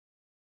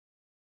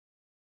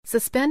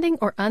Suspending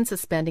or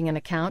unsuspending an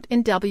account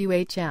in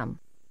WHM.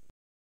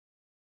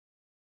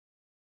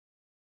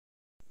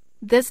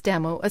 This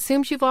demo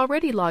assumes you've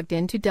already logged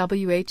in to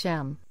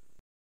WHM.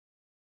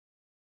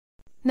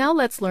 Now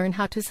let's learn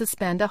how to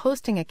suspend a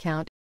hosting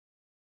account.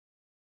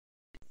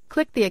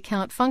 Click the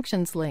Account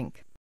Functions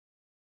link.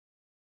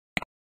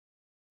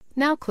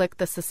 Now click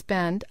the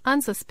Suspend,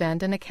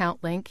 Unsuspend an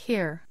Account link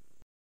here.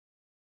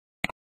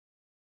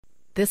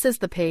 This is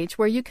the page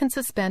where you can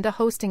suspend a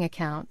hosting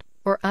account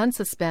or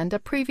unsuspend a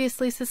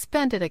previously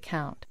suspended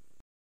account.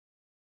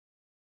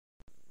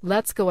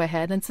 Let's go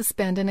ahead and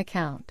suspend an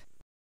account.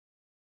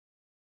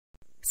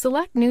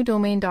 Select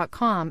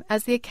newdomain.com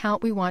as the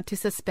account we want to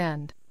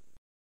suspend.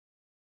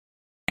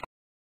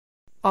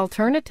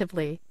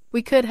 Alternatively,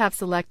 we could have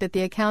selected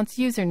the account's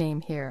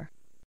username here.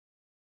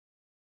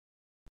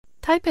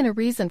 Type in a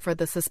reason for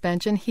the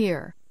suspension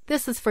here.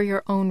 This is for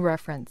your own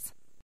reference.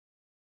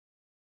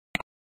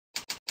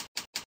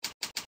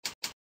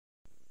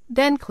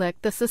 Then click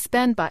the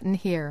Suspend button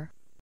here.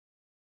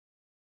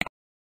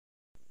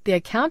 The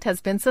account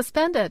has been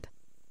suspended.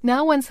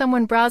 Now when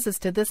someone browses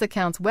to this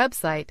account's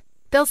website,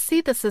 they'll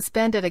see the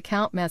suspended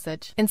account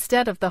message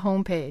instead of the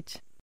home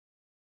page.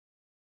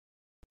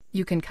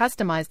 You can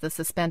customize the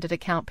suspended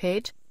account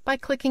page by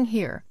clicking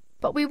here,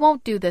 but we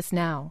won't do this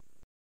now.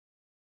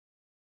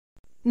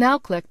 Now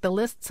click the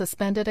List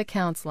Suspended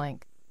Accounts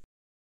link.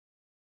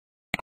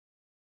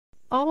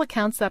 All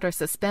accounts that are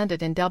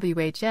suspended in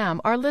WHM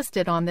are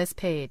listed on this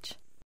page.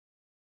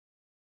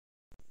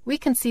 We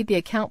can see the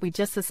account we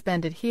just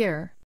suspended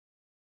here,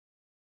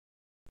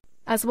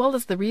 as well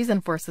as the reason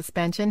for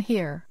suspension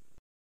here.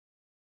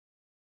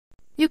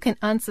 You can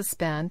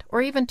unsuspend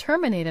or even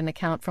terminate an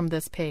account from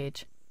this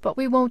page, but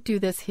we won't do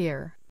this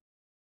here.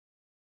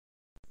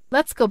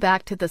 Let's go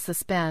back to the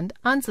Suspend,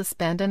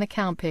 Unsuspend an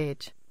Account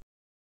page.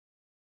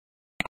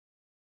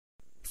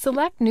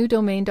 Select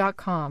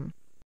newdomain.com.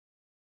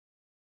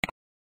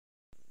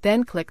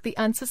 Then click the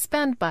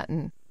Unsuspend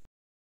button.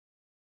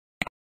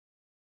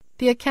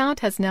 The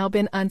account has now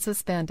been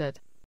unsuspended.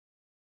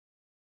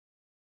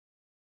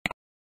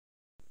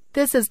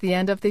 This is the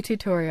end of the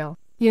tutorial.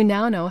 You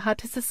now know how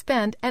to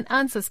suspend and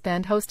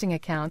unsuspend hosting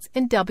accounts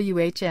in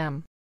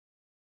WHM.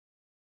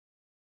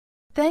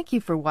 Thank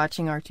you for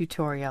watching our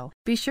tutorial.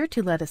 Be sure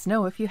to let us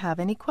know if you have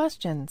any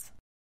questions.